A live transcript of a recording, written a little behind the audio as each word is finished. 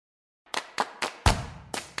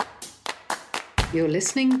You're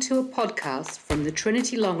listening to a podcast from the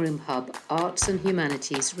Trinity Longroom Hub Arts and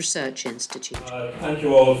Humanities Research Institute. Thank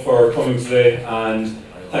you all for coming today, and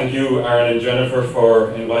thank you, Aaron and Jennifer,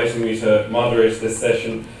 for inviting me to moderate this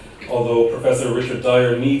session. Although Professor Richard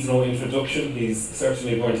Dyer needs no introduction, he's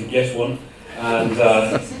certainly going to get one, and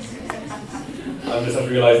I'm just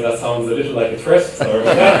realising that sounds a little like a threat. Sorry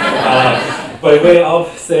about that. By way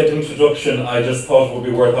of said introduction, I just thought it would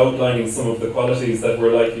be worth outlining some of the qualities that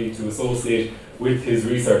we're likely to associate with his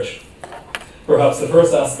research. Perhaps the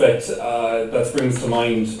first aspect that springs to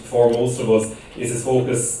mind for most of us is his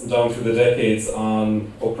focus down through the decades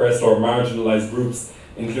on oppressed or marginalised groups,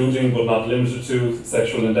 including but not limited to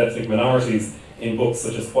sexual and ethnic minorities, in books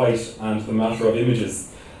such as White and The Matter of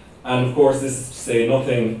Images. And of course, this is to say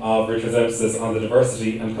nothing of Richard's emphasis on the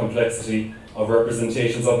diversity and complexity of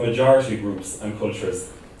representations of majority groups and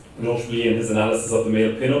cultures, notably in his analysis of the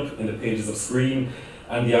male pin-up in the pages of Screen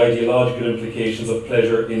and the ideological implications of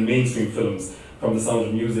pleasure in mainstream films, from The Sound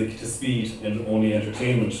of Music to Speed in Only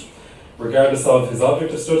Entertainment. Regardless of his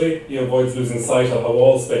object of study, he avoids losing sight of how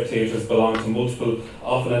all spectators belong to multiple,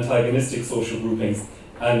 often antagonistic social groupings,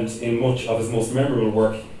 and in much of his most memorable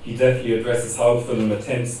work, he deftly addresses how film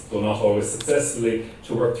attempts, though not always successfully,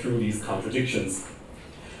 to work through these contradictions.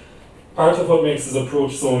 Part of what makes his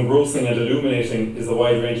approach so engrossing and illuminating is the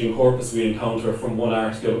wide-ranging corpus we encounter from one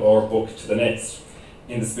article or book to the next.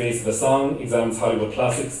 In the space of a song, examines Hollywood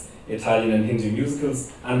classics, Italian and Hindi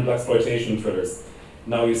musicals, and blaxploitation thrillers.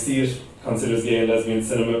 Now You See It considers gay and lesbian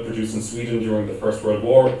cinema produced in Sweden during the First World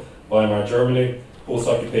War, Weimar Germany,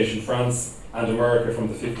 post-occupation France, and America from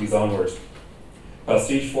the 50s onward.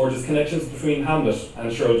 Pastiche forges connections between Hamlet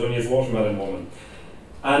and Cheryl Dunye's Watermelon Woman,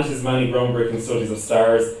 and his many groundbreaking studies of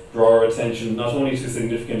stars draw our attention not only to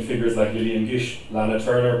significant figures like Lillian Gish, Lana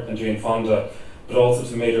Turner, and Jane Fonda, but also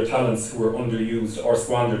to major talents who were underused or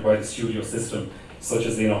squandered by the studio system, such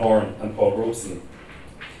as Lena Horne and Paul Robeson.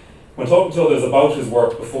 When talking to others about his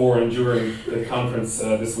work before and during the conference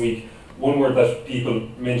this week, one word that people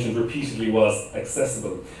mentioned repeatedly was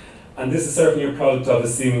accessible. And this is certainly a product of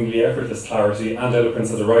his seemingly effortless clarity and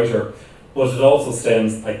eloquence as a writer, but it also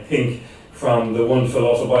stems, I think, from the wonderful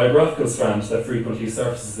autobiographical strand that frequently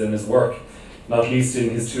surfaces in his work, not least in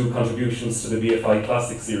his two contributions to the BFI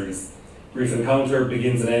Classic series. Brief Encounter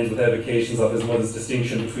begins and ends with evocations of his mother's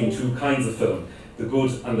distinction between two kinds of film, the good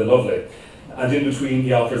and the lovely. And in between,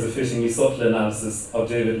 he offers a fittingly subtle analysis of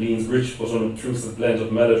David Lean's rich but unobtrusive blend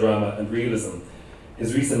of melodrama and realism.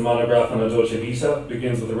 His recent monograph on A Dolce Vita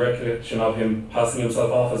begins with a recollection of him passing himself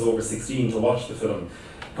off as over 16 to watch the film.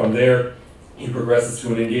 From there, he progresses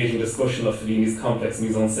to an engaging discussion of Fellini's complex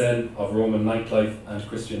mise-en-scène of Roman nightlife and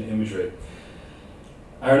Christian imagery.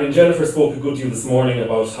 Aaron and Jennifer spoke a good deal this morning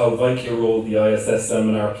about how vital a role the ISS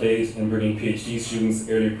seminar played in bringing PhD students,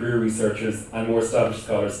 early career researchers, and more established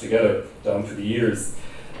scholars together down through the years.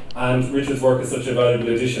 And Richard's work is such a valuable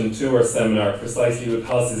addition to our seminar precisely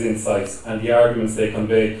because his insights and the arguments they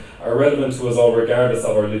convey are relevant to us all regardless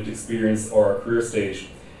of our lived experience or our career stage.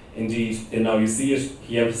 Indeed, in Now You See It,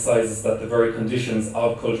 he emphasises that the very conditions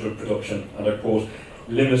of cultural production, and I quote,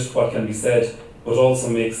 limit what can be said, but also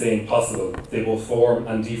make saying possible. They both form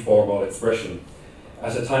and deform all expression.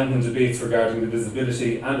 At a time when debates regarding the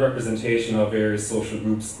visibility and representation of various social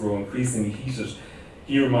groups grow increasingly heated,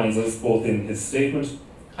 he reminds us, both in his statement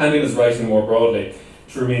and in his writing more broadly,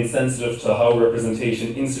 to remain sensitive to how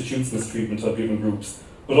representation institutes mistreatment of given groups,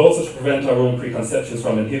 but also to prevent our own preconceptions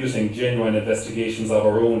from inhibiting genuine investigations of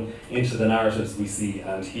our own into the narratives we see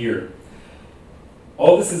and hear.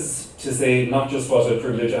 All this is to say not just what a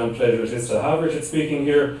privilege and pleasure it is to have Richard speaking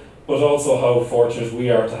here, but also how fortunate we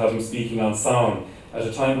are to have him speaking on sound, at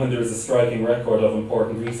a time when there is a striking record of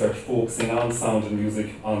important research focusing on sound and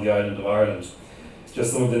music on the island of Ireland.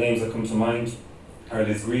 Just some of the names that come to mind are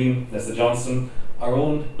Liz Green, Nessa Johnston, our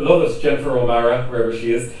own beloved Jennifer O'Mara, wherever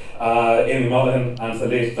she is, Amy Monaghan, and the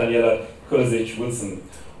late Daniela Kulisic-Wilson,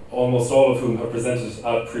 almost all of whom have presented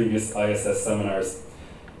at previous ISS seminars.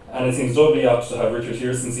 And it seems doubly apt to have Richard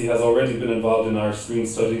here since he has already been involved in Irish screen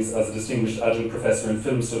studies as a distinguished adjunct professor in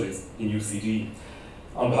film studies in UCD.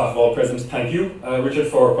 On behalf of all present, thank you, Richard,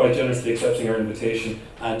 for quite generously accepting our invitation,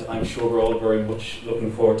 and I'm sure we're all very much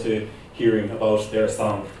looking forward to hearing about their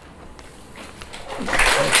song.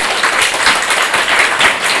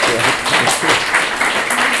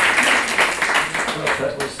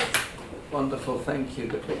 That was wonderful, thank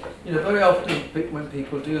you. You know, very often when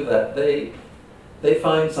people do that, they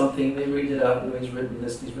find something, they read it out, and he's written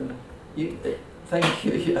this, he's written. Thank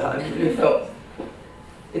you. Yeah, I really felt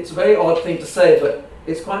it's a very odd thing to say, but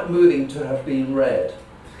it's quite moving to have been read.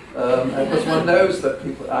 Because one knows that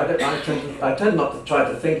people, I tend not to try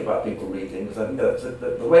to think about people reading, because I think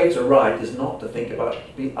that the way to write is not to think about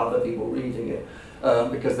other people reading it,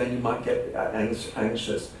 because then you might get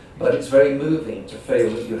anxious. But it's very moving to feel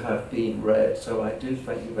that you have been read. So I do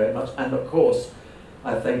thank you very much. And of course,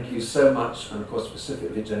 I thank you so much, and of course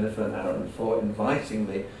specifically Jennifer and Aaron, for inviting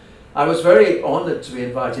me. I was very honoured to be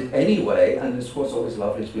invited anyway, and it's of course always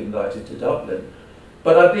lovely to be invited to Dublin.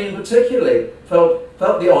 But I've been particularly, felt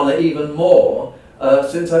the honour even more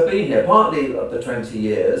since I've been here. Partly of the 20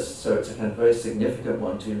 years, so it's a kind of very significant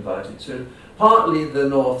one to be invited to. Partly the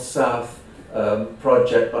North-South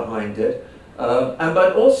project behind it.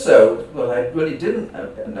 But also, what I really didn't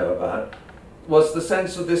know about was the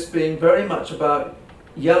sense of this being very much about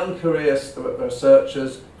young career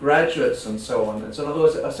researchers, graduates and so on. And so in other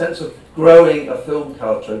words, a sense of growing a film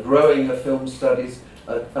culture, growing a film studies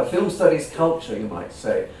culture, you might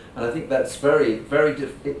say. And I think that's very, very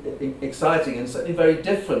exciting and certainly very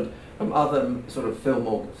different from other sort of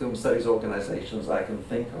film studies organisations I can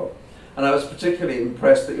think of. And I was particularly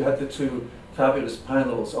impressed that you had the two fabulous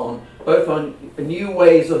panels on both on new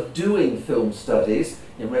ways of doing film studies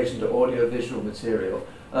in relation to audiovisual material,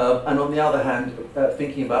 and on the other hand,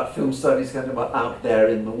 thinking about film studies kind of out there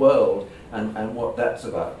in the world and what that's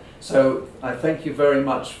about. So I thank you very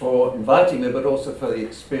much for inviting me, but also for the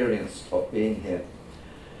experience of being here.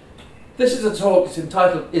 This is a talk, it's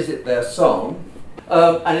entitled, Is It Their Song?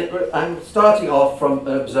 I'm starting off from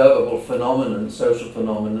an observable phenomenon, social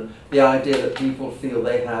phenomenon, the idea that people feel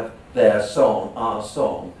they have their song, our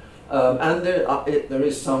song. And there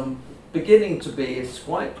is some beginning to be, it's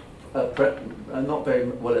quite not very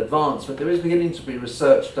well advanced, but there is beginning to be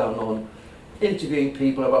research done on interviewing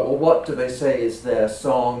people about, well, what do they say is their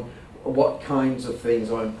song, what kinds of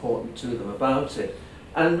things are important to them about it.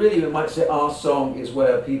 And really we might say our song is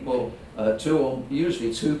where people,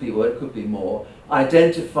 usually two people, it could be more,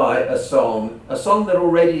 identify a song that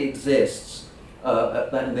already exists,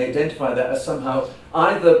 and they identify that as somehow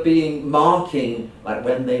either marking, like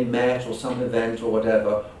when they met or some event or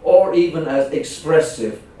whatever, or even as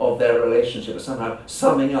expressive of their relationship, or somehow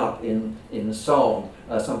summing up in song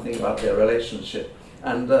something about their relationship.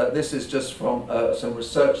 And this is just from some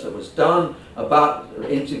research that was done about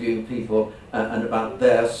interviewing people and about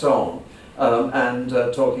their song, and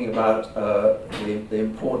talking about the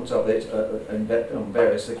importance of it on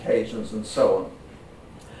various occasions and so on.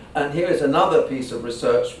 And here is another piece of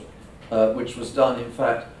research which was done, in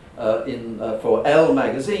fact, for Elle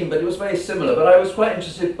magazine, but it was very similar. But I was quite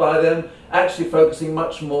interested by them actually focusing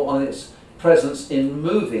much more on its presence in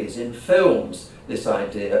movies, in films, this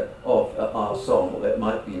idea of our song, or it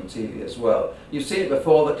might be in TV as well. You've seen it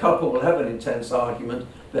before, the couple will have an intense argument,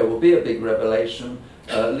 there will be a big revelation,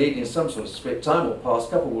 leading some sort of split. Time will pass,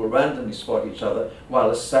 couple will randomly spot each other, while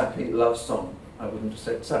a sappy love song, I wouldn't have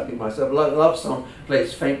said sappy myself, love song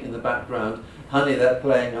plays faint in the background. Honey, they're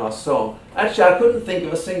playing our song. Actually, I couldn't think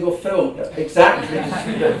of a single film exactly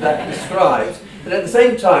that describes. But at the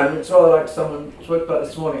same time, it's rather like someone spoke about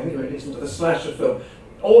this morning, I think we listened to the slasher film.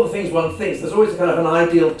 All the things one thinks, there's always a kind of an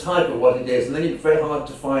ideal type of what it is, and then it's very hard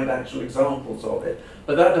to find actual examples of it.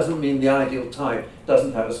 But that doesn't mean the ideal type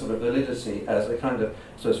doesn't have a sort of validity as a kind of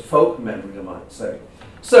sort of folk memory, you might say.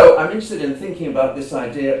 So I'm interested in thinking about this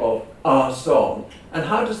idea of our song, and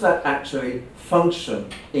how does that actually function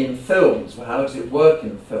in films? How does it work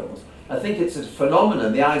in films? I think it's a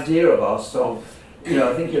phenomenon, the idea of our song. You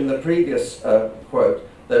know, I think in the previous quote,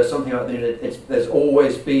 there's something about there's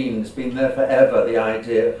always been, it's been there forever, the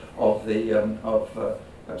idea of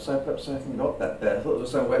perhaps I haven't got that there. I thought there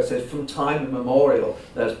was somewhere it says from time immemorial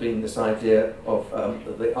there's been this idea of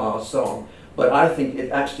the our song. But I think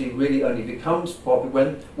it actually really only becomes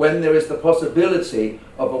popular when there is the possibility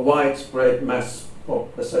of a widespread mass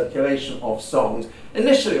circulation of songs.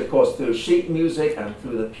 Initially, of course, through sheet music and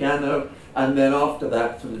through the piano, and then after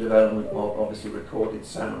that through the development of obviously recorded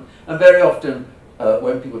sound. And very often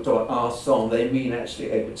when people talk about our song, they mean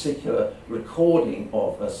actually a particular recording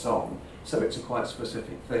of a song. So it's a quite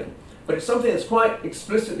specific thing. But it's something that's quite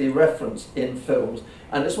explicitly referenced in films.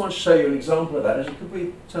 And I just want to show you an example of that. Could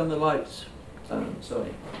we turn the lights down?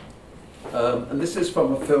 Sorry. And this is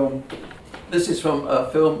from a film. This is from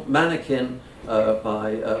a film Mannequin,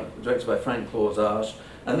 directed by Frank Borzage.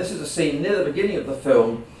 And this is a scene near the beginning of the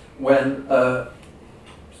film when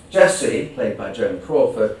Jessie, played by Joan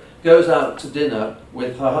Crawford, goes out to dinner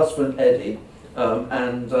with her husband Eddie,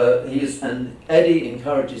 and Eddie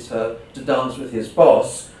encourages her to dance with his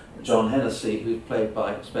boss, John Hennessy, who's played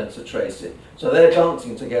by Spencer Tracy. So they're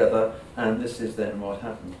dancing together, and this is then what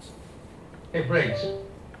happens. Hey, Briggs,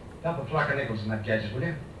 dump a flock of nickels in that gadget, will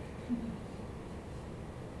you?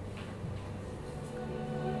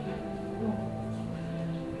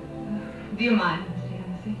 Do you mind, Mr.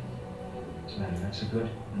 Hennessy? What's the matter? Not so good?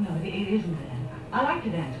 No, it isn't that. I like to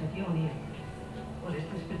dance with you, only, well,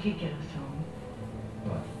 it's this particular song.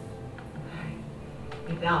 What?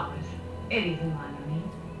 It's ours. Eddie's in mine, I mean.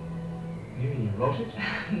 You mean you wrote it?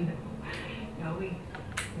 No, we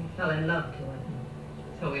fell in love to it,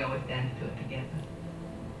 so we always dance to it together.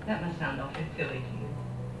 That must sound awfully silly to you.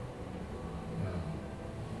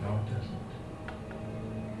 No, it doesn't.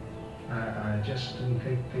 I just didn't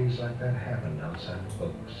think things like that happened outside the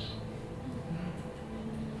books.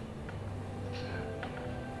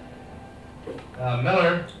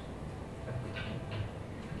 Miller.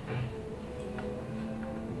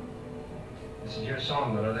 This is your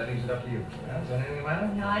song, Miller. That leaves it up to you. Is there anything the matter?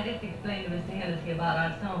 No, I just explained to Mr. Hennessy about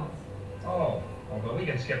our songs. Oh, but we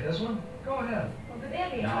can skip this one. Go ahead. Well, but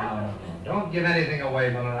Eddie, No. Don't give anything away,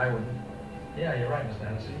 Miller. I wouldn't. Yeah, you're right, Mr.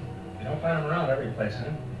 Hennessy. You don't find them around every place,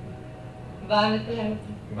 huh? Goodbye, Mr.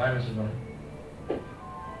 Hennessy. Goodbye, Mrs. Miller.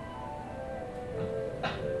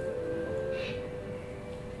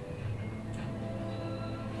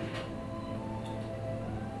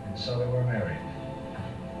 And so they were married.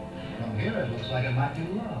 From here, it looks like it might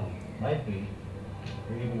be love. Might be.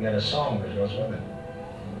 We even get a song that goes with it.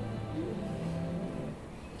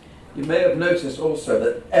 You may have noticed also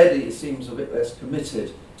that Eddie seems a bit less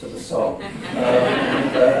committed to the song.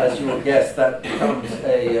 As you will guess, that becomes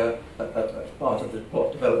a part of the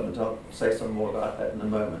plot development. I'll say some more about that in a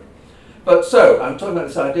moment. But so, I'm talking about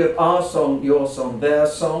this idea of our song, your song, their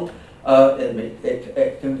song.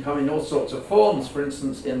 It can come in all sorts of forms. For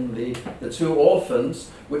instance, in the Two Orphans,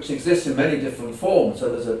 which exists in many different forms. So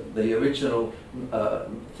there's the original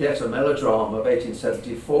theatre melodrama of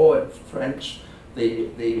 1874 in French,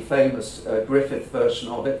 the famous Griffith version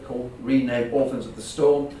of it called renamed Orphans of the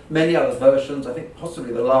Storm, many other versions. I think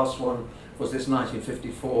possibly the last one was this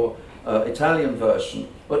 1954 Italian version.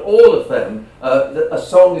 But all of them, a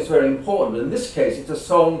song is very important. But in this case, it's a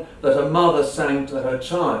song that a mother sang to her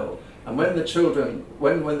child. And when the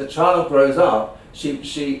child grows up,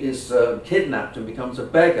 she is kidnapped and becomes a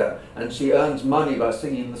beggar, and she earns money by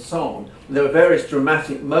singing the song. And there are various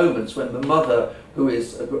dramatic moments when the mother, who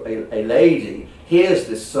is a lady, hears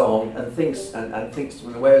this song and thinks,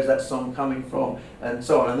 well, where is that song coming from, and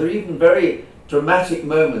so on. And there are even very dramatic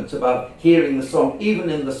moments about hearing the song, even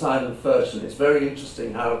in the silent version. It's very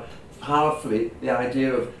interesting how powerfully the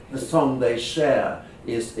idea of the song they share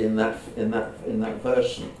is in that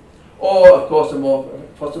version. Or, of course, a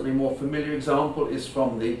possibly more familiar example is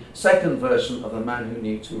from the second version of The Man Who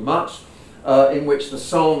Knew Too Much, in which the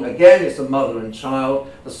song, again, is a mother and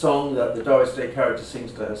child. The song that the Doris Day character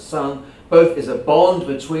sings to her son, both is a bond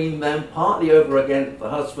between them, partly over against the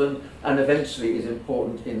husband, and eventually is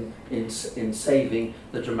important in saving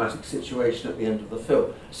the dramatic situation at the end of the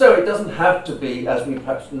film. So it doesn't have to be, as we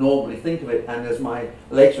perhaps normally think of it, and as my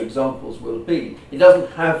later examples will be, it doesn't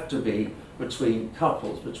have to be between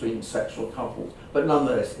couples, between sexual couples, but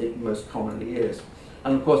nonetheless it most commonly is.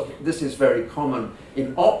 And of course this is very common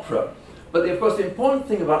in opera. But of course the important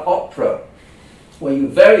thing about opera, where you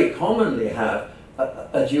very commonly have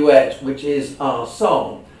a duet which is our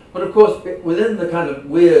song, but of course within the kind of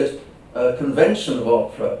weird convention of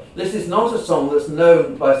opera, this is not a song that's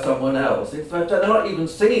known by someone else. In fact, they're not even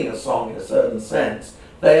singing a song in a certain sense.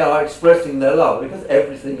 They are expressing their love. Because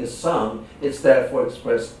everything is sung, it's therefore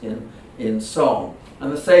expressed in song.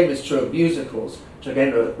 And the same is true of musicals, which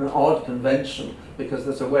again are an odd convention, because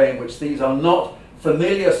there's a way in which these are not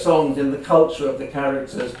familiar songs in the culture of the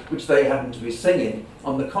characters which they happen to be singing.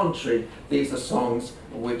 On the contrary, these are songs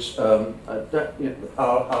which are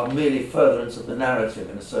merely furtherance of the narrative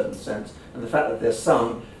in a certain sense, and the fact that they're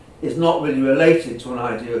sung is not really related to an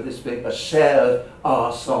idea of this being a shared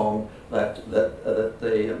our song that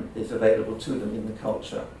is available to them in the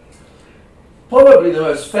culture. Probably the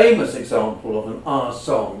most famous example of an our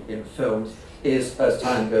song in films is As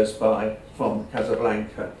Time Goes By from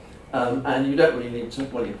Casablanca. And you don't really need to,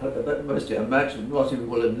 well, most of you imagine, most of you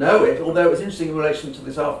will know it, although it was interesting in relation to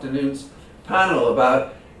this afternoon's panel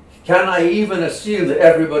about, can I even assume that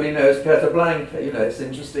everybody knows Casablanca? You know, it's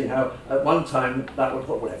interesting how at one time that was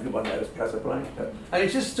what everyone knows Casablanca. And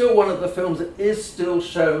it's just still one of the films that is still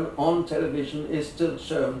shown on television, is still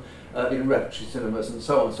shown in repertory cinemas and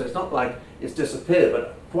so on. So it's not like it's disappeared,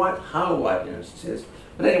 but quite how widely known it is.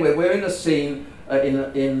 But anyway, we're in a scene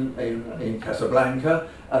in Casablanca,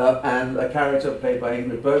 and a character played by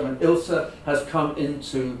Ingrid Bergman, Ilsa, has come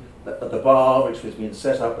into the bar, which has been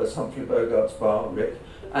set up as Humphrey Bogart's bar, Rick,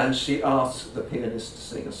 and she asks the pianist to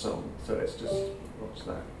sing a song. So let's just watch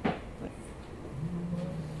that.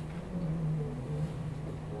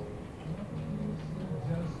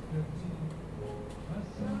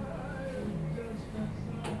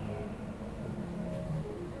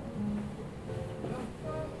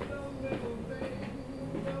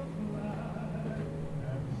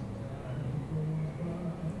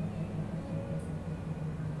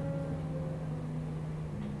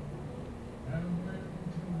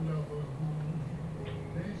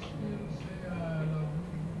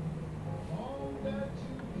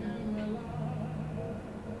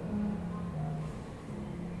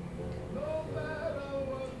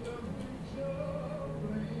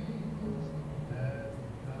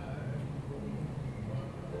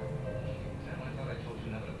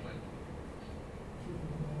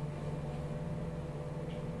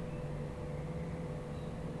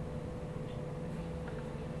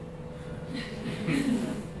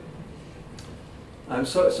 I'm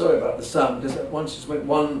sorry about the sound, because once just went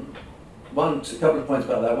a couple of points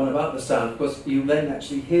about that. One about the sound, because you then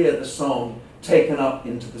actually hear the song taken up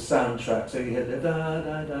into the soundtrack. So you hear the da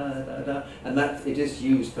da da da da, and that it is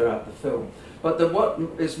used throughout the film. But the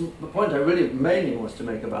point I really mainly was to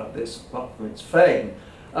make about this, apart from its fame,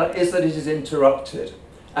 is that it is interrupted.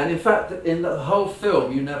 And in fact, in the whole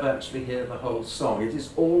film, you never actually hear the whole song. It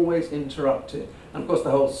is always interrupted. And of course, the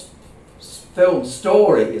whole film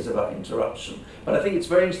story is about interruption. But I think it's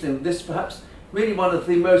very interesting that this perhaps really one of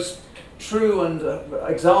the most true and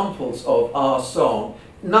examples of our song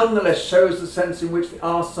nonetheless shows the sense in which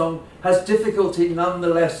our song has difficulty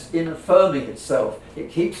nonetheless in affirming itself.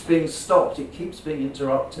 It keeps being stopped, it keeps being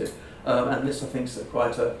interrupted. And this I think is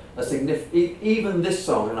quite a significant, even this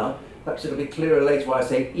song, and perhaps it'll be clearer later why I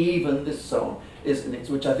say even this song,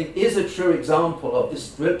 which I think is a true example of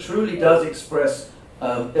this, truly does express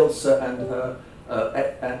Ilsa and her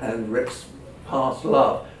and Rick's past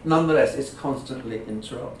love. Nonetheless, it's constantly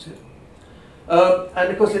interrupted. And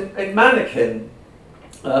of course, in Mannequin,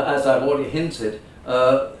 as I've already hinted,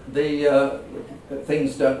 the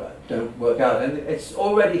things don't work out, and it's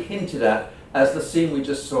already hinted at as the scene we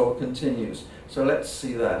just saw continues. So let's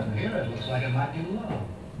see that. From here, it looks like it might be love.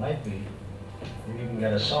 Might be. You even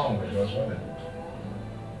get a song that goes with it.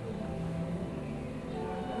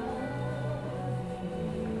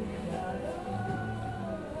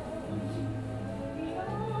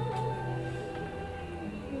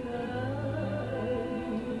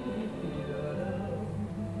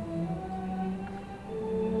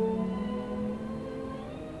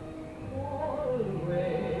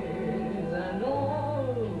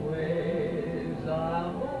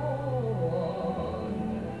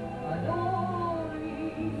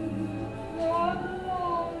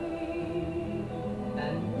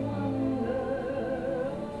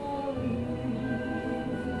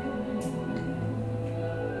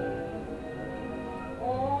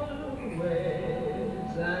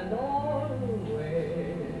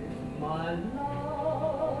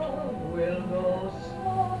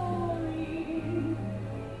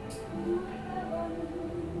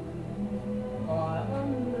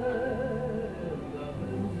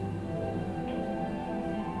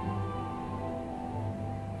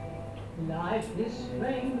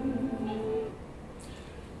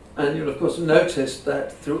 And you'll of course notice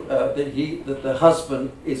that that the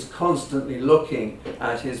husband is constantly looking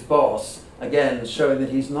at his boss, again showing that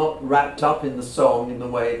he's not wrapped up in the song in the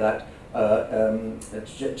way that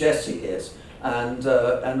Jessie is. And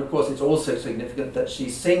of course it's also significant that she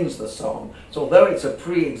sings the song. So although it's a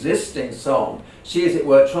pre-existing song, she, as it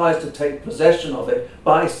were, tries to take possession of it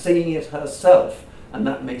by singing it herself. And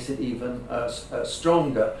that makes it even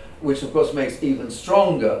stronger, which of course makes even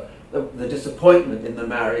stronger the disappointment in the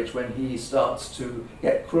marriage when he starts to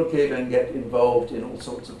get crooked and get involved in all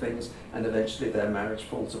sorts of things, and eventually their marriage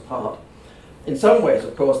falls apart. In some ways,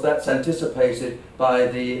 of course, that's anticipated by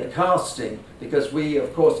the casting, because we,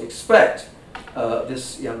 of course, expect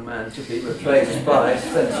this young man to be replaced by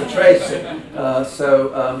Spencer Tracy.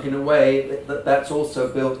 So in a way, that's also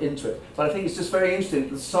built into it. But I think it's just very interesting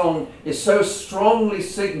that the song is so strongly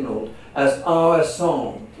signalled as our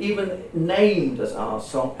song, even named as our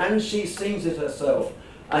song, and she sings it herself.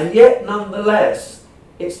 And yet, nonetheless,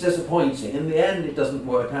 it's disappointing. In the end, it doesn't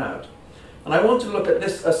work out. And I want to look at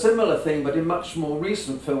this, a similar thing, but in much more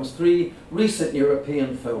recent films, 3 recent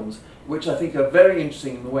European films, which I think are very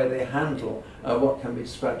interesting in the way they handle what can be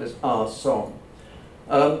described as our song.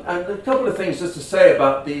 And a couple of things just to say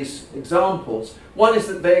about these examples. One is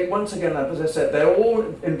that they, once again, as I said, they're all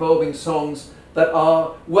involving songs that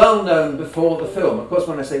are well known before the film. Of course,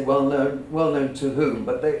 when I say well known to whom?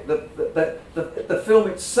 But the film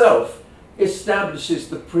itself establishes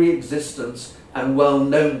the pre-existence and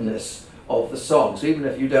well-knownness of the song. So even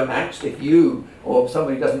if you don't actually, if you or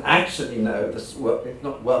somebody doesn't actually know this work, it's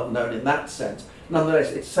not well known in that sense.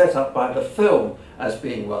 Nonetheless, it's set up by the film as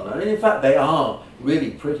being well known. And in fact, they are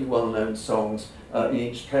really pretty well-known songs in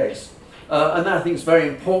each case. And that I think is very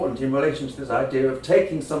important in relation to this idea of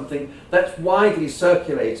taking something that's widely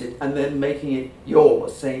circulated and then making it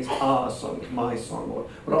yours, saying it's our song, it's my song, or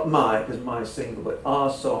well, not my, because my single, but our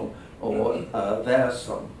song or their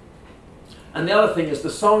song. And the other thing is the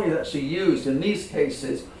song is actually used in these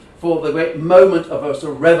cases for the great moment of a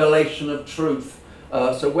sort of revelation of truth.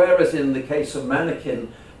 So whereas in the case of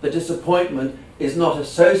Mannequin, the disappointment is not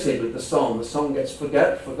associated with the song gets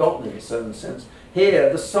forgotten in a certain sense. Here,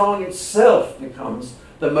 the song itself becomes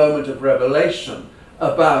the moment of revelation,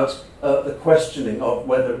 about the questioning of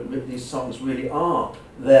whether these songs really are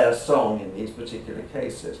their song in these particular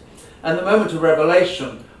cases. And the moment of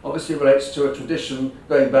revelation obviously relates to a tradition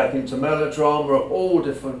going back into melodrama of all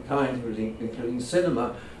different kinds, including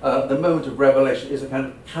cinema. The moment of revelation is a kind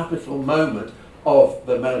of capital moment of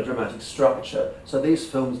the melodramatic structure. So these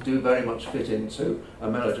films do very much fit into a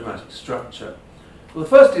melodramatic structure. Well, the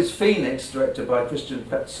first is Phoenix, directed by Christian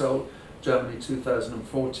Petzold, Germany,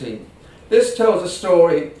 2014. This tells a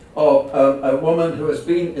story of a woman who has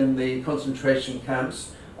been in the concentration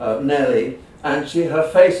camps, Nellie, and her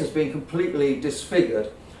face has been completely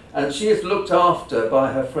disfigured. And she is looked after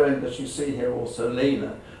by her friend, as you see here also,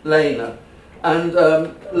 Lena. And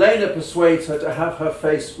Lena persuades her to have her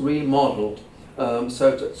face remodeled,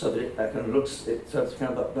 so that it kind of looks, so it's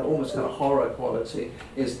kind of that almost kind of horror quality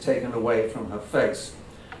is taken away from her face.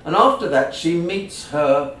 And after that, she meets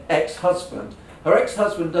her ex-husband. Her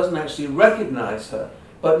ex-husband doesn't actually recognize her,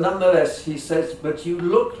 but nonetheless he says, "But you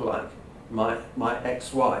look like my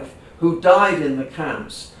ex-wife who died in the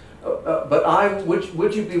camps. But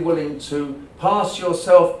would you be willing to pass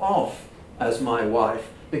yourself off as my wife?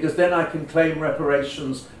 Because then I can claim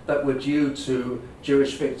reparations that were due to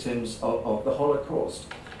Jewish victims of the Holocaust."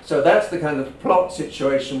 So that's the kind of plot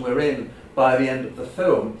situation we're in by the end of the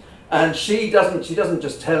film. And she doesn't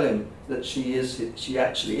just tell him that she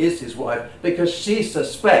actually is his wife, because she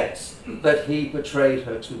suspects that he betrayed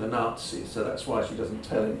her to the Nazis. So that's why she doesn't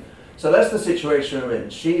tell him. So that's the situation we're in.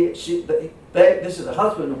 This is a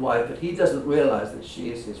husband and wife, but he doesn't realize that she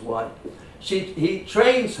is his wife. He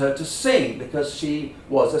trains her to sing because she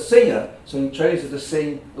was a singer, so he trains her to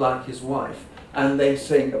sing like his wife. And they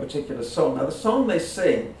sing a particular song. Now the song they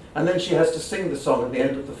sing, and then she has to sing the song at the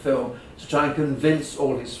end of the film to try and convince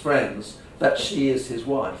all his friends that she is his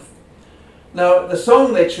wife. Now the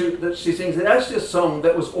song that she sings is actually a song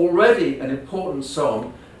that was already an important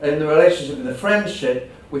song in the relationship, in the friendship,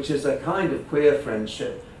 which is a kind of queer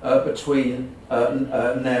friendship between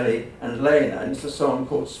Nellie and Lena. And it's a song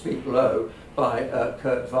called Speak Low by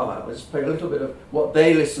Kurt Weill. Let's play a little bit of what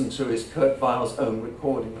they listen to is Kurt Weill's own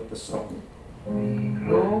recording of the song. Speak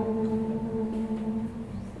low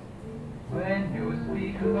when you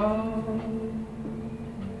speak low.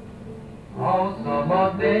 How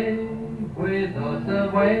summer day withers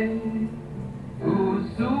away too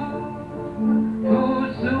soon,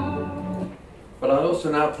 too soon. But I'll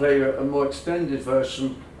also now play a more extended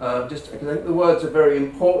version, just because I think the words are very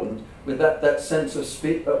important with that sense of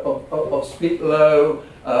speak low.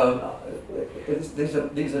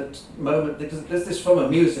 These are moments, because this is from a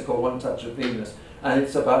musical, One Touch of Venus, and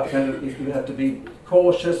it's about kind of, you have to be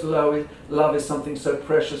cautious. Love is something so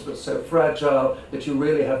precious but so fragile that you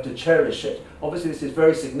really have to cherish it. Obviously this is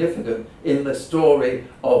very significant in the story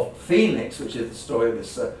of Phoenix, which is the story of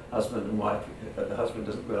this husband and wife. The husband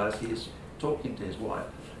doesn't realize he is talking to his wife.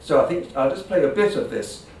 So I think I'll just play a bit of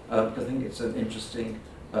this, because I think it's an interesting,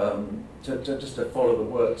 to follow the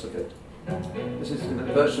words of it. This is in a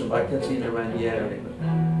version by Katina Ranieri, but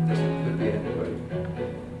this could be anybody.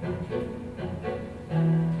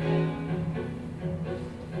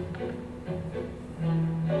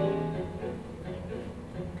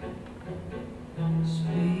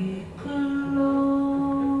 Speak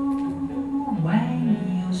low when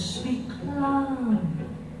you speak loud.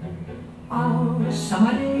 Our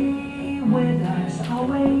summer day withers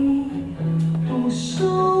away too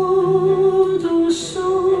soon, too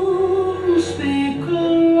soon. Speak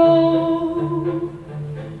low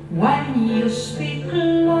when you speak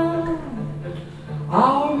low.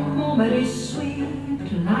 Our moment is sweet,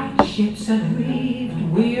 like ships adrift.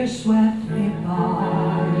 We're swept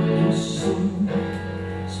apart too soon.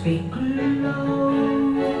 Speak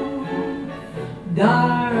low,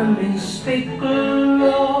 darling, speak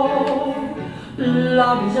low.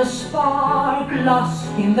 Love is a spark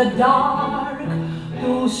lost in the dark.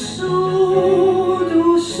 Too soon,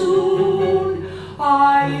 too soon.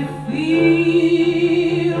 I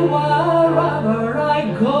feel wherever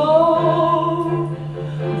I go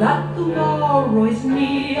that tomorrow is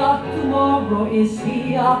near, tomorrow is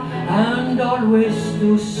here, and always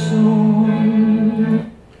too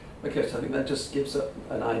soon. Okay, so I think that just gives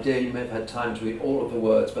an idea. You may have had time to read all of the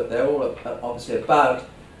words, but they're all obviously about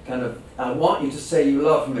kind of, I want you to say you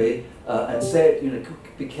love me, and say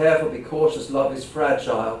it, be careful, be cautious, love is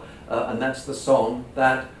fragile, and that's the song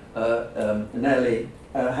that Nellie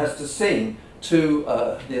has to sing to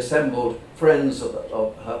the assembled friends of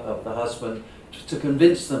the husband to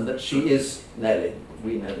convince them that she is Nellie.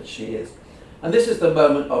 We know that she is. And this is the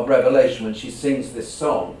moment of revelation when she sings this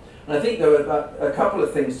song. And I think there are a couple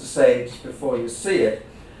of things to say just before you see it.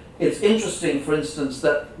 It's interesting, for instance,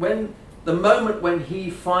 that when the moment when he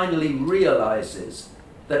finally realizes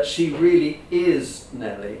that she really is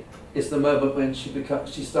Nellie is the moment when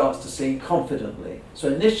she starts to sing confidently. So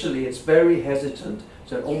initially it's very hesitant,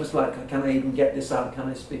 so almost like, can I even get this out, can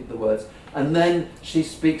I speak the words? And then she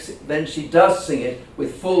speaks it, then she does sing it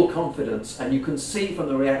with full confidence, and you can see from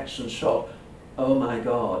the reaction shot, oh my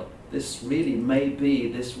God, this really may be,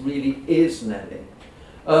 this really is Nellie.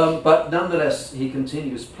 But nonetheless, he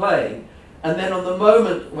continues playing. And then on the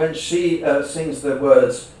moment when she sings the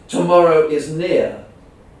words, tomorrow is near,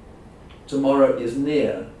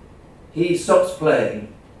 he stops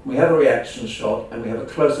playing. We have a reaction shot, and we have a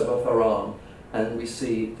close-up of her arm, and we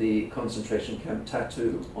see the concentration camp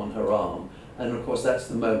tattoo on her arm. And of course, that's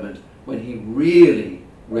the moment when he really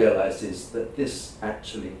realizes that this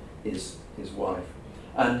actually is his wife.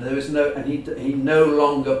 And there is no, and he no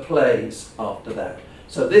longer plays after that.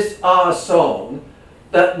 So this Our Song,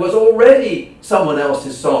 that was already someone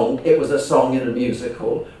else's song, it was a song in a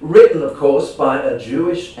musical, written, of course, by a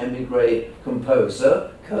Jewish emigre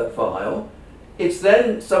composer, Kurt Weill. It's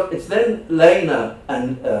then Lena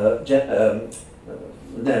and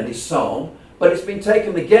Nellie's song, but it's been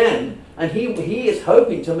taken again, and he is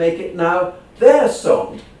hoping to make it now their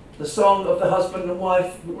song, the song of the husband and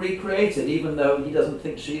wife recreated, even though he doesn't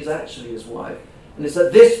think she is actually his wife. And it's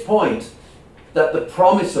at this point that the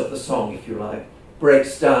promise of the song, if you like,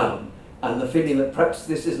 breaks down, and the feeling that perhaps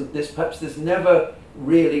this never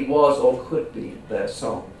really was or could be their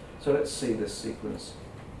song. So let's see this sequence.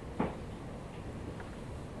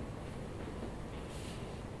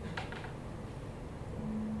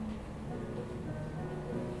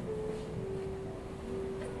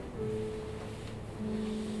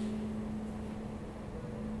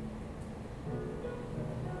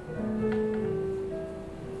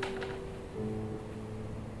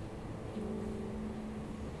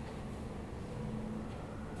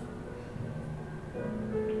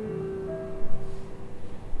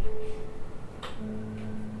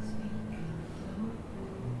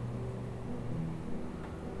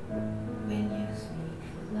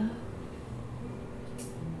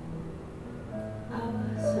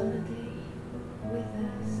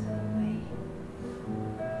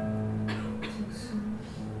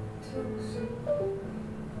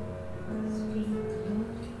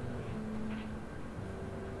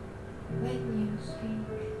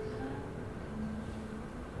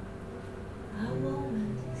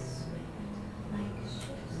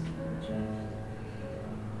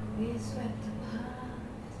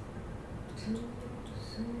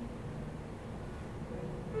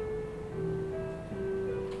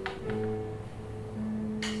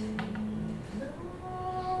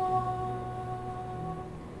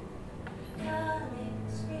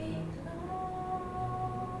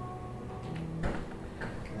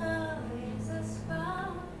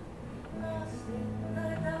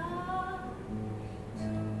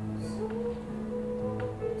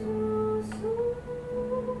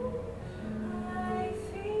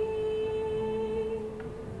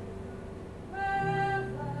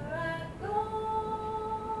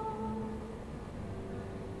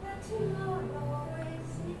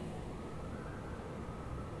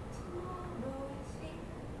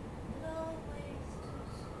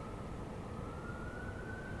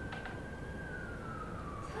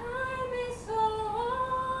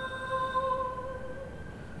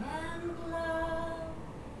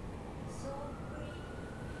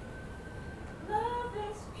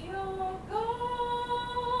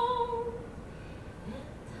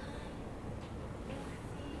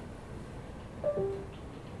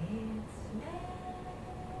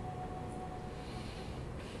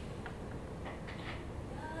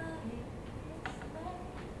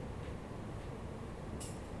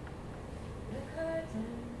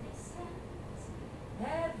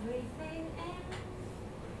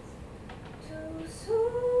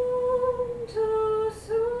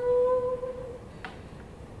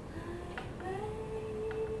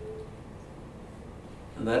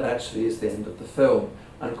 And that actually is the end of the film.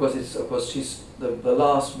 And of course, she's the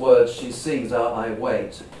last words she sings are "I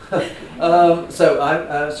wait." So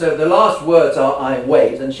the last words are "I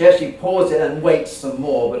wait," and she actually pauses it and waits some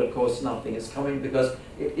more. But of course, nothing is coming because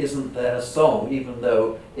it isn't their song, even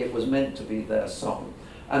though it was meant to be their song.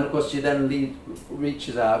 And of course, she then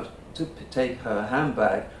reaches out to take her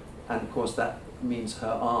handbag, and of course that means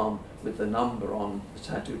her arm with the number on, the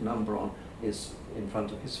tattooed number on, is in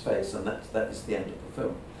front of his face, and that is the end of the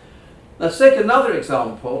film. Let's take another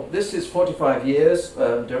example. This is 45 years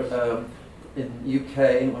in UK.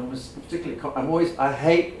 I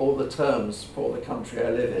hate all the terms for the country I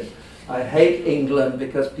live in. I hate England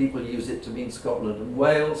because people use it to mean Scotland and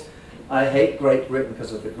Wales. I hate Great Britain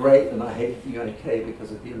because of the Great, and I hate the UK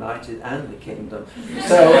because of the United and the Kingdom.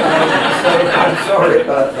 So I'm sorry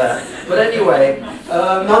about that. But anyway,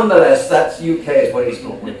 nonetheless, that's UK is what it's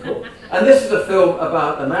normally called. And this is a film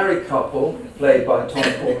about a married couple played by Tom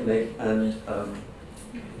Courtenay and I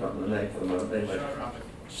don't know the name for the moment. Anyway,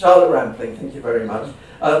 Charlotte Rampling, thank you very much.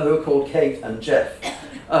 Who were called Kate and Jeff.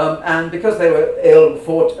 And because they were ill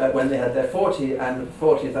when they had their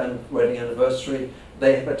 40th wedding anniversary,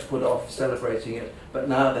 they had to put off celebrating it, but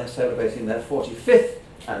now they're celebrating their 45th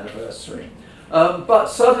anniversary. But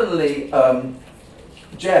suddenly,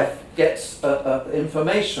 Jeff gets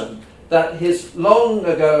information that his long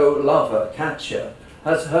ago lover, Katya,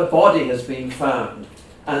 her body has been found,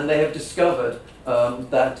 and they have discovered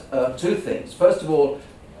that two things. First of all,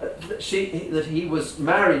 that he was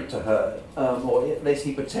married to her, or at least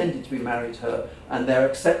he pretended to be married to her, and they're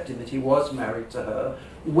accepting that he was married to her,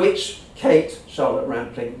 which Kate, Charlotte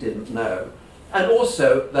Rampling, didn't know. And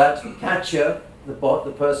also that Katya, the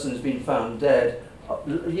person who's been found dead,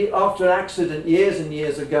 after an accident years and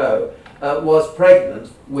years ago, was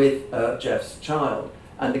pregnant with Jeff's child.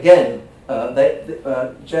 And again,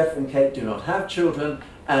 Jeff and Kate do not have children,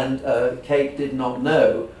 and Kate did not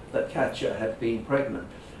know that Katya had been pregnant.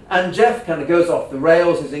 And Jeff kind of goes off the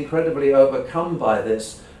rails, is incredibly overcome by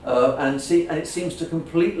this, and it seems to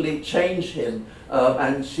completely change him.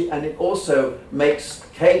 And it also makes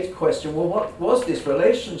Kate question, well, what was this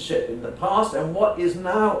relationship in the past, and what is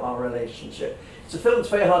now our relationship? It's a film that's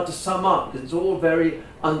very hard to sum up, because it's all very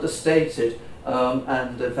understated,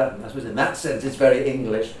 and in fact, I suppose in that sense, it's very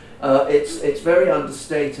English. It's very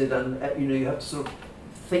understated, and you have to sort of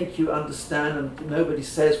think you understand, and nobody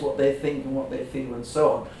says what they think and what they feel and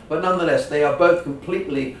so on. But nonetheless, they are both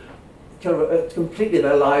completely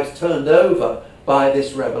their lives turned over by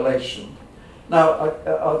this revelation. Now,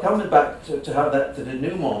 I'll come back to how that to the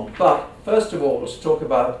denouement, but first of all, let's talk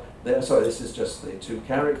about, this is just the two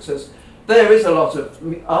characters. There is a lot of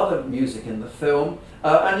other music in the film,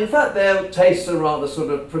 and in fact their tastes are rather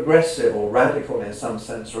sort of progressive or radical in some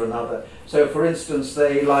sense or another. So for instance,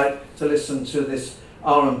 they like to listen to this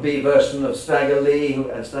R&B version of Stagger Lee,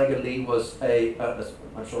 and Stagger Lee was as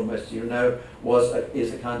I'm sure most of you know,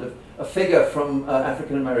 is a kind of a figure from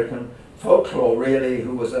African American folklore, really,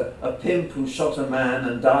 who was a pimp who shot a man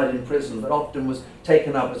and died in prison, but often was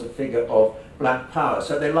taken up as a figure of black power.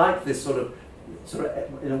 So they like this sort of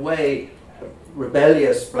in a way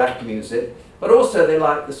rebellious black music, but also they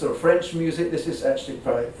like the sort of French music. This is actually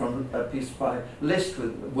from a piece by Liszt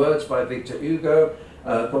with words by Victor Hugo.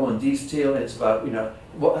 Comment disent-ils? It's about,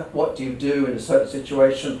 what do you do in a certain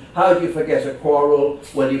situation? How do you forget a quarrel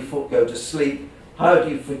when you go to sleep? How do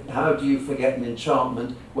you forget an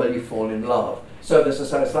enchantment when you fall in love? So there's a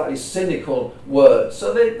slightly cynical word.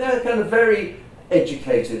 So they're kind of very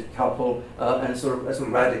educated couple, and sort of as a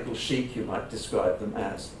radical chic, you might describe them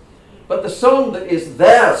as. But the song that is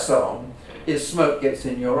their song is Smoke Gets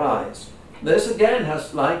in Your Eyes. This again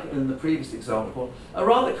has, like in the previous example, a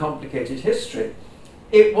rather complicated history.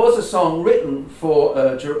 It was a song written for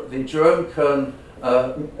the Jerome Kern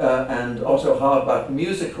and Otto Harbach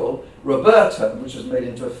musical Roberta, which was made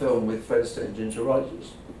into a film with Fred Astaire and Ginger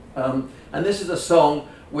Rogers. And this is a song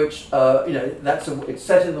which, it's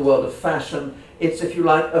set in the world of fashion. It's, if you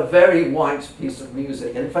like, a very white piece of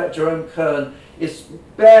music. And in fact, Jerome Kern is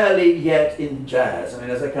barely yet in jazz. I mean,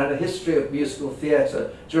 as a kind of history of musical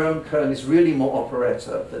theatre, Jerome Kern is really more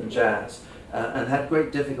operetta than jazz. And had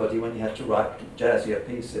great difficulty when he had to write jazzier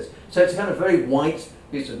pieces. So it's a kind of very white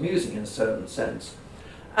piece of music in a certain sense.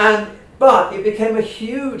 But it became a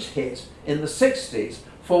huge hit in the 60s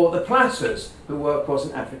for the Platters, who were, of course,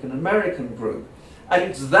 an African-American group. And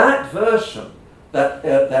it's that version that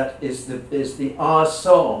is the our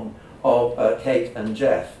song of Kate and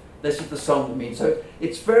Jeff. This is the song that means. So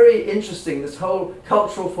it's very interesting, this whole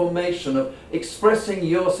cultural formation of expressing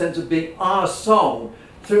your sense of being our song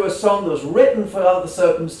through a song that was written for other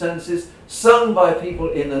circumstances, sung by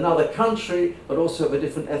people in another country, but also of a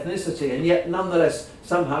different ethnicity, and yet nonetheless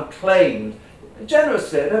somehow claimed,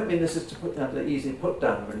 generously, I don't mean this is to put down the easy put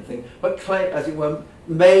down or anything, but claimed, as it were,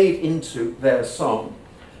 made into their song.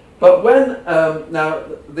 But when, now,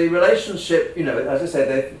 the relationship, as I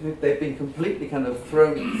say, they've been completely kind of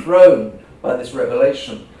thrown by this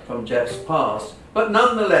revelation from Jeff's past, but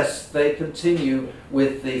nonetheless they continue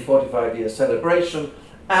with the 45-year celebration.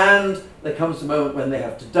 And there comes a moment when they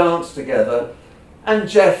have to dance together, and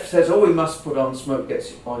Jeff says, we must put on Smoke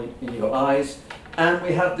Gets in Your Eyes. And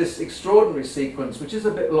we have this extraordinary sequence, which is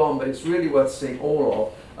a bit long, but it's really worth seeing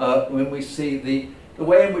all of, when we see the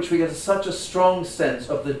way in which we get such a strong sense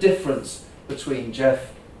of the difference between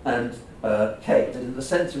Jeff and Kate, and in the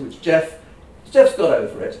sense in which Jeff's got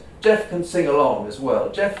over it. Jeff can sing along as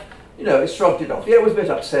well. Jeff, he shrugged it off. Yeah, it was a bit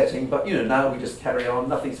upsetting, but now we just carry on,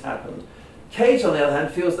 nothing's happened. Kate, on the other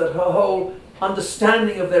hand, feels that her whole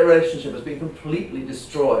understanding of their relationship has been completely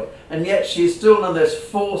destroyed, and yet she is still nonetheless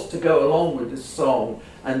forced to go along with this song,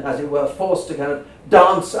 and as it were, forced to kind of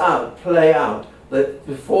dance out, play out,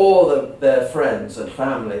 before their friends and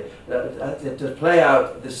family, to play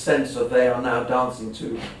out this sense of they are now dancing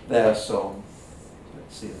to their song.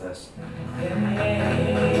 Let's see this.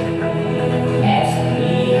 Ask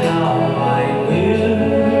me how I will.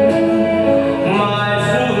 My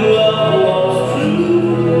true love was true.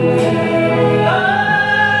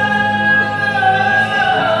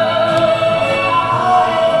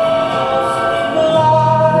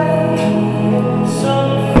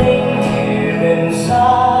 Something here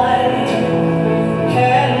inside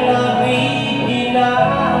cannot be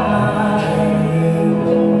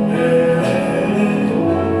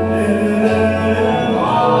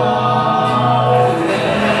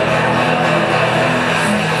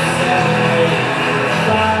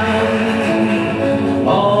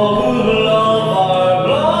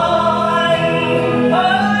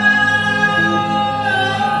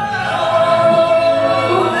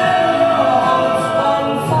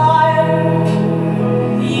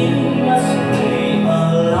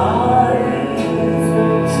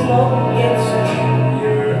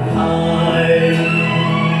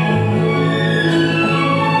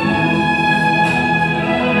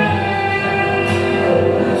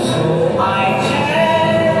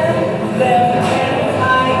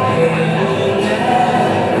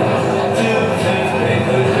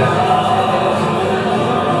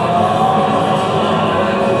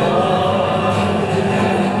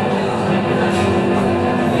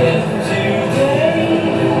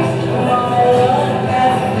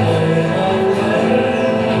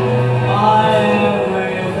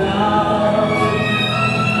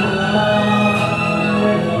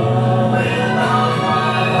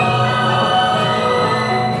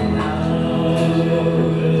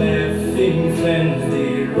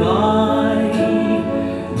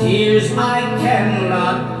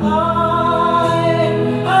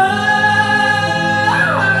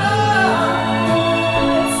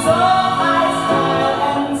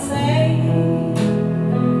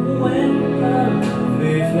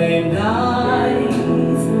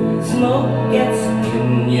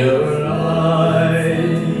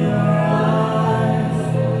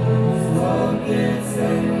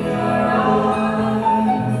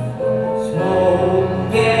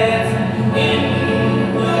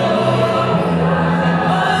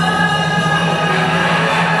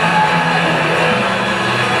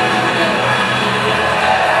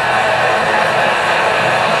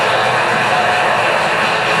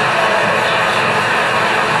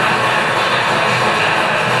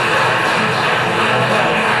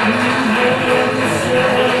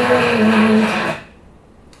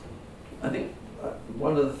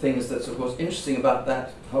About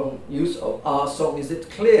that whole use of our song is it's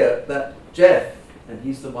clear that Jeff, and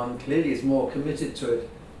he's the one clearly is more committed to it,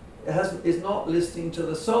 is not listening to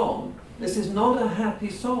the song. This is not a happy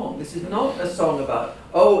song. This is not a song about,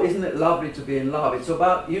 oh, isn't it lovely to be in love? It's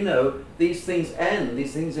about, these things end,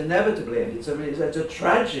 these things inevitably end. It's a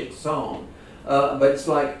tragic song. But it's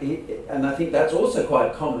like, and I think that's also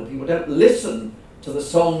quite common. People don't listen to the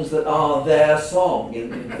songs that are their song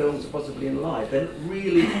in films, possibly in life. They don't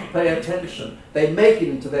really pay attention. They make it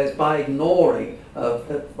into theirs by ignoring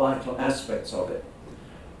vital aspects of it.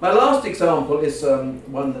 My last example is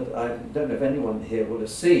one that I don't know if anyone here would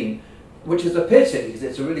have seen, which is a pity because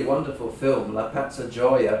it's a really wonderful film, La Pazza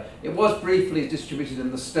Gioia. It was briefly distributed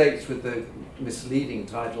in the States with the misleading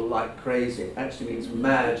title Like Crazy. It actually means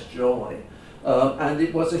Mad Joy. And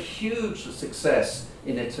it was a huge success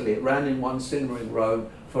in Italy. It ran in one cinema in Rome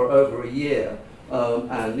for over a year,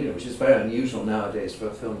 and which is very unusual nowadays for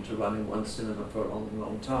a film to run in one cinema for a long,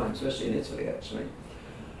 long time, especially in Italy, actually.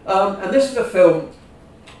 And this is a film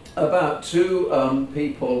about two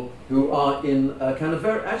people who are in a kind of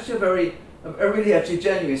really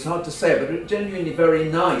genuine, it's hard to say, but a genuinely very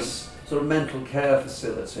nice sort of mental care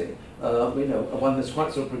facility. One that's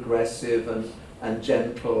quite sort of progressive and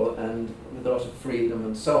gentle and with a lot of freedom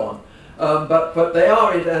and so on. But they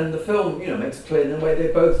are it, and the film makes it clear in a way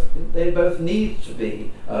they both need to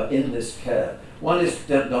be in this care. One is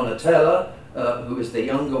Donatella, who is the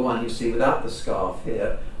younger one you see without the scarf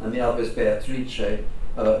here, and the other is Beatrice,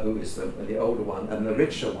 who is the older one, and the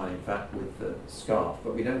richer one, in fact, with the scarf.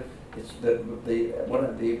 But we don't. It's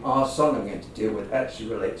our song I'm going to deal with actually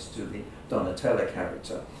relates to the Donatella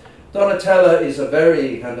character. Donatella is a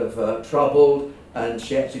very kind of troubled, and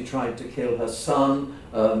she actually tried to kill her son.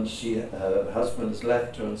 Her husband has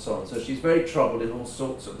left her and so on. So she's very troubled in all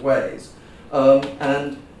sorts of ways.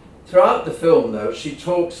 And throughout the film, though, she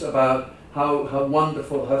talks about how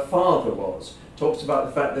wonderful her father was. Talks about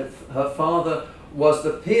the fact that her father was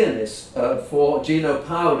the pianist for Gino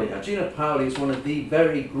Paoli. Now, Gino Paoli is one of the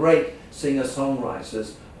very great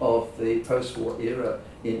singer-songwriters of the post-war era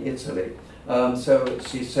in Italy. So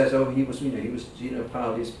she says, oh, he was Gino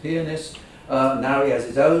Paoli's pianist. Now he has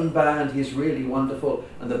his own band. He's really wonderful,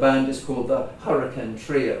 and the band is called the Hurricane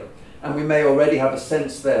Trio. And we may already have a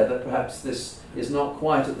sense there that perhaps this is not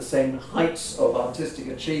quite at the same heights of artistic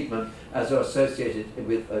achievement as are associated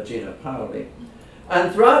with Gino Paoli.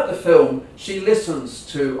 And throughout the film, she listens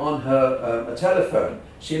to, on her a telephone,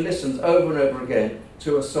 she listens over and over again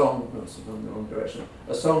to a song, no, it's in the wrong direction,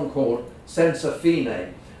 a song called Senza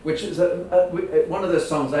Fine, which is one of those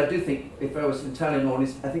songs I do think, if I was an Italian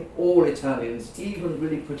audience, I think all Italians, even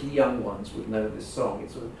really pretty young ones, would know this song.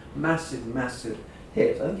 It's a massive, massive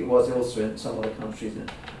hit. I think it was also in some other countries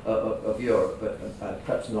of Europe, but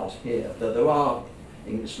perhaps not here, though there are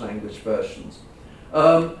English language versions.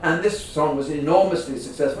 And this song was enormously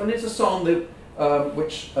successful, and it's a song that,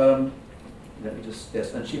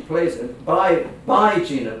 and she plays it by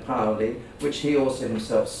Gino Paoli, which he also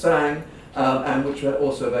himself sang, and which was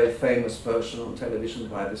also a very famous version on television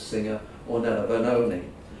by the singer Ornella Bernoni.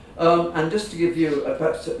 And just to give you,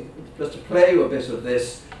 perhaps just to play you a bit of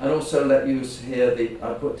this, and also let you hear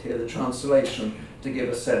I put here the translation to give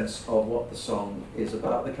a sense of what the song is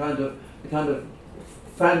about, the kind of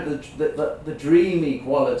the dreamy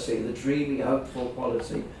quality, the dreamy, hopeful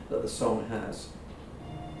quality that the song has.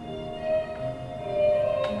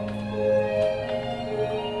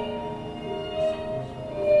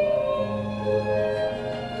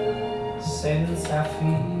 Senza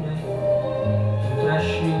fine tu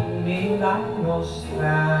trascini la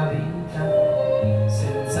nostra vita,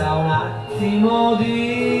 senza un attimo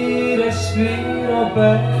di respiro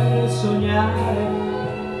per sognare,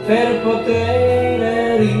 per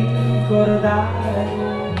poter ricordare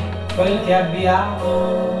quel che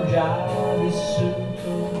abbiamo già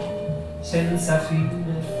vissuto. Senza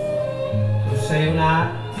fine, tu sei un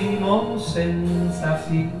attimo senza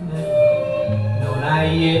fine. Non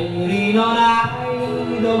hai ieri, non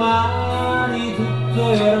hai domani,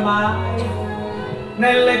 tutto è ormai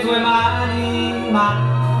nelle tue mani,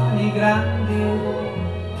 mani grandi,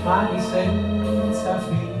 mani senza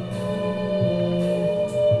fine.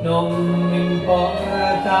 Non mi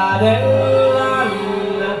importa della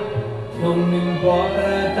luna, non mi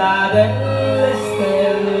importa delle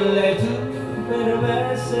stelle, tu per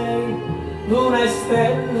me sei luna e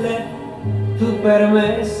stelle. Tu per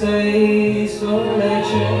me sei sole e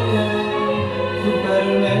cielo, tu per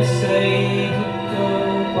me sei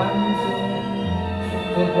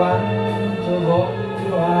tutto quanto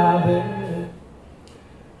voglio avere.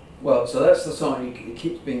 Well, so that's the song. It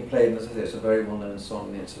keeps being played, and as I say, it's a very well-known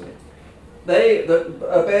song in Italy.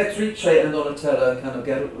 Beatrice and Donatella kind of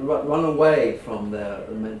run away from their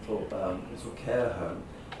mental sort of care home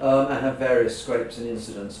and have various scrapes and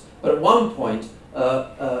incidents. But at one point,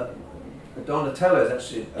 Donatella is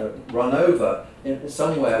actually run over in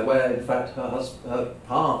somewhere where, in fact, her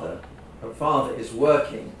father is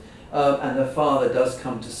working, and her father does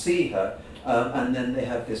come to see her, and then they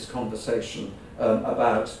have this conversation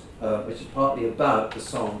about, which is partly about the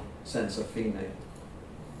song Senza Fine.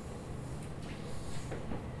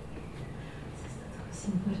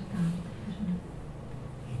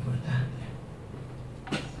 Importante.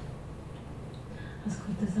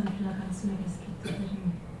 Ascolta sempre la canzone che hai scritto per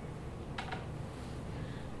me.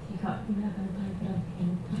 Ricordi me la cantai per la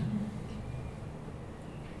vita.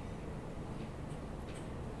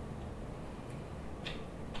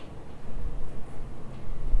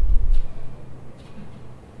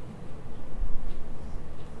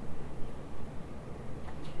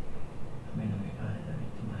 A me non mi pare di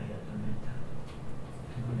averti mai addormentato.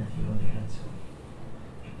 Figurati le canzoni.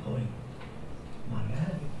 E poi,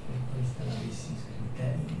 magari per questa l'avessi scritta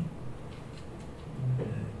io.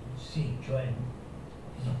 Sì, cioè,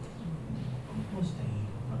 no, composta io,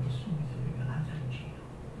 ma l'ho subito regalata in giro.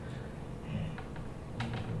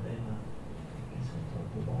 Il problema è che sono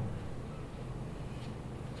troppo buone.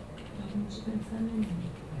 Ma non ci pensare nemmeno.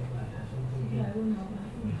 Guarda,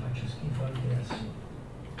 mi faccio schifo anche da solo.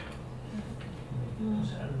 Non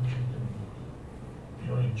saranno 100 minuti,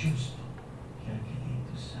 però è giusto che anche te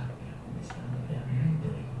tu sappia come stanno realmente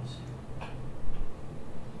le cose.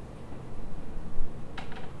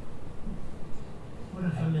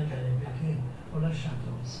 Ora fammi andare perché ho lasciato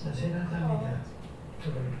la serata a metà.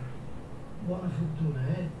 Buona fortuna,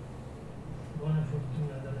 Buona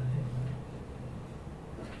fortuna dalla terra.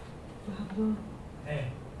 Pablo, Eh,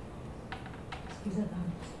 scusa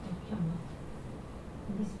tanto, sto chiamando.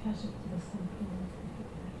 Mi dispiace che ti do sempre molto.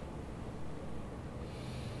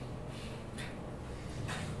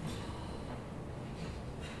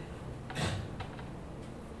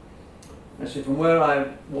 Actually, from where I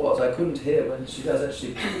was, I couldn't hear when she does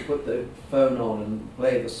actually put the phone on and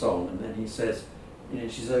play the song, and then he says,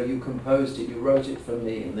 she says, "Oh, you composed it, you wrote it for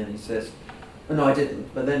me," and then he says, "Oh, no, I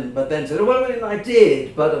didn't," but then said, "Oh, well, I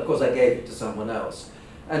did, but of course I gave it to someone else."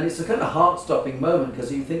 And it's a kind of heart-stopping moment,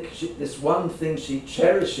 because you think this one thing she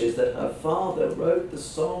cherishes, that her father wrote the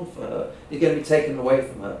song for her, is going to be taken away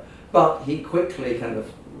from her. But he quickly kind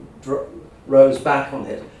of rose back on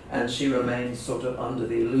it, and she remains sort of under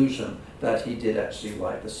the illusion that he did actually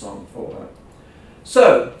write the song for her.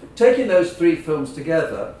 So, taking those three films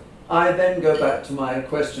together, I then go back to my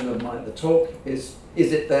question of the talk is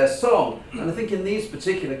it their song? And I think in these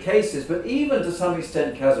particular cases, but even to some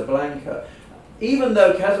extent Casablanca, even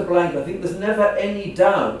though Casablanca, I think there's never any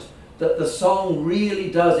doubt that the song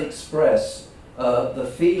really does express the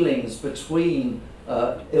feelings between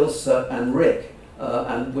Ilsa and Rick,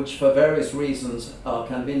 and which for various reasons are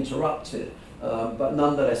kind of interrupted. But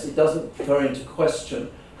nonetheless, it doesn't throw into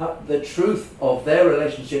question the truth of their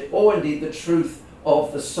relationship, or indeed the truth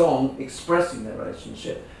of the song expressing their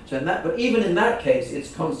relationship. So but even in that case,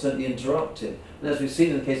 it's constantly interrupted. And as we've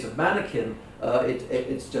seen in the case of Mannequin,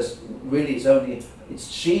 it's just really it's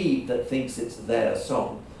she that thinks it's their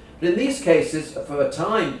song. But in these cases, for a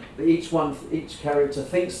time, each character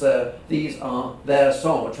thinks these are their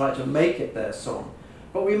song, or try to make it their song.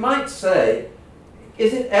 But we might say,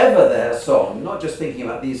 is it ever their song? Not just thinking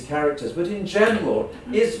about these characters, but in general,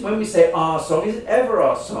 when we say our song, is it ever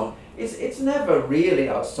our song? It's never really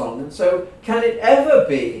our song. And so, can it ever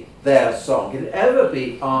be their song? Can it ever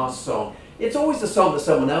be our song? It's always a song that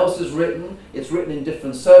someone else has written. It's written in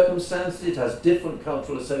different circumstances. It has different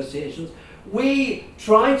cultural associations. We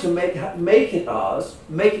try to make it ours,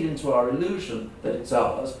 make it into our illusion that it's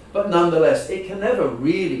ours, but nonetheless, it can never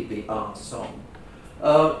really be our song.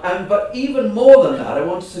 But even more than that, I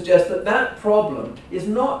want to suggest that problem is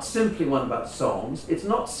not simply one about songs. It's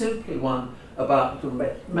not simply one about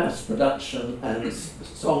mass production and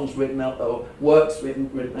songs written out or works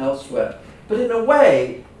written elsewhere. But in a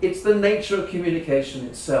way, it's the nature of communication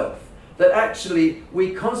itself. That actually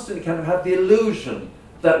we constantly kind of have the illusion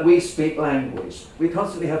that we speak language. We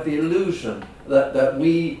constantly have the illusion that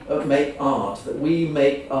we make art, that we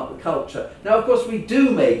make culture. Now, of course, we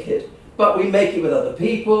do make it, but we make it with other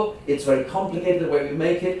people. It's very complicated the way we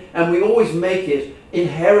make it, and we always make it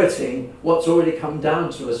inheriting what's already come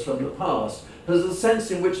down to us from the past. There's a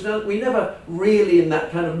sense in which we never really, in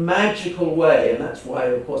that kind of magical way, and that's why,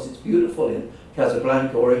 of course, it's beautiful in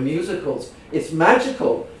Casablanca or in musicals. It's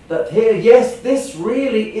magical that here, yes, this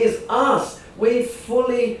really is us.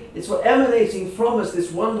 It's emanating from us,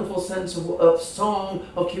 this wonderful sense of song,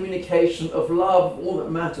 of communication, of love, all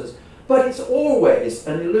that matters. But it's always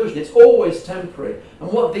an illusion, it's always temporary.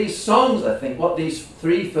 And what these songs, I think, what these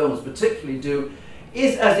three films particularly do,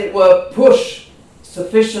 is, as it were, push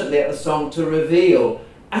sufficiently at the song to reveal,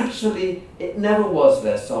 actually, it never was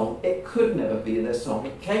their song, it could never be their song,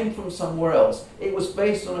 it came from somewhere else, it was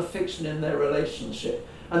based on a fiction in their relationship.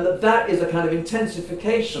 And that is a kind of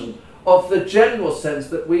intensification of the general sense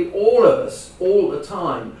that we, all of us, all the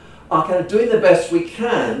time, are kind of doing the best we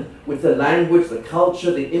can with the language, the culture,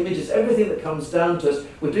 the images, everything that comes down to us.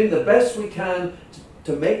 We're doing the best we can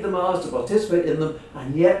to make them ours, to participate in them,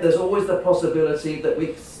 and yet there's always the possibility that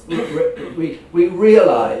we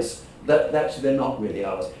realise that actually they're not really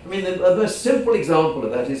ours. I mean, the most simple example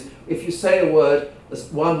of that is if you say a word,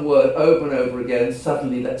 one word over and over again,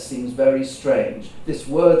 suddenly that seems very strange. This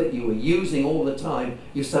word that you were using all the time,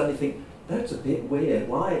 you suddenly think, that's a bit weird.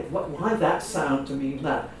 Why that sound to mean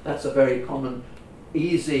that? That's a very common,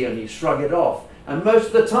 easy, and you shrug it off. And most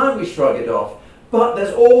of the time we shrug it off. But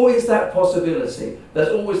there's always that possibility. There's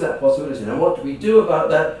always that possibility. Now, what do we do about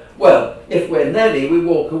that? Well, if we're Nelly, we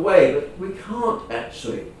walk away, but we can't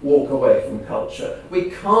actually walk away from culture.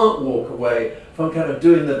 We can't walk away from kind of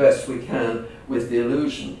doing the best we can with the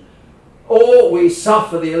illusion. Or we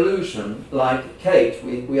suffer the illusion, like Kate.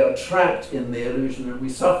 We are trapped in the illusion and we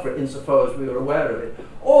suffer it insofar as we are aware of it.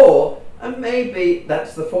 Or, and maybe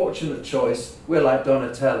that's the fortunate choice, we're like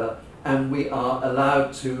Donatella, and we are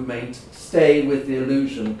allowed to stay with the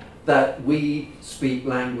illusion that we speak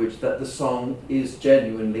language, that the song is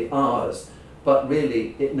genuinely ours. But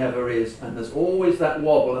really, it never is. And there's always that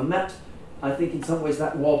wobble. And that, I think in some ways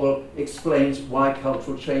that wobble explains why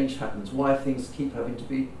cultural change happens, why things keep having to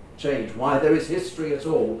be changed, why there is history at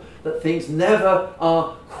all, that things never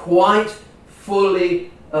are quite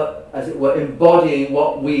fully, as it were, embodying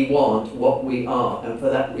what we want, what we are, and for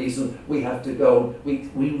that reason we have to go, we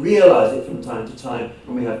realise it from time to time,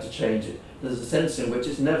 and we have to change it. There's a sense in which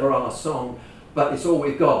it's never our song, but it's all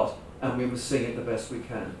we've got, and we must sing it the best we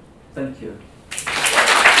can. Thank you.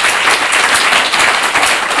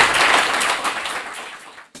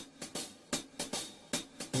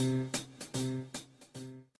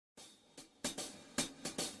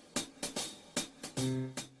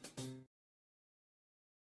 Mm-hmm.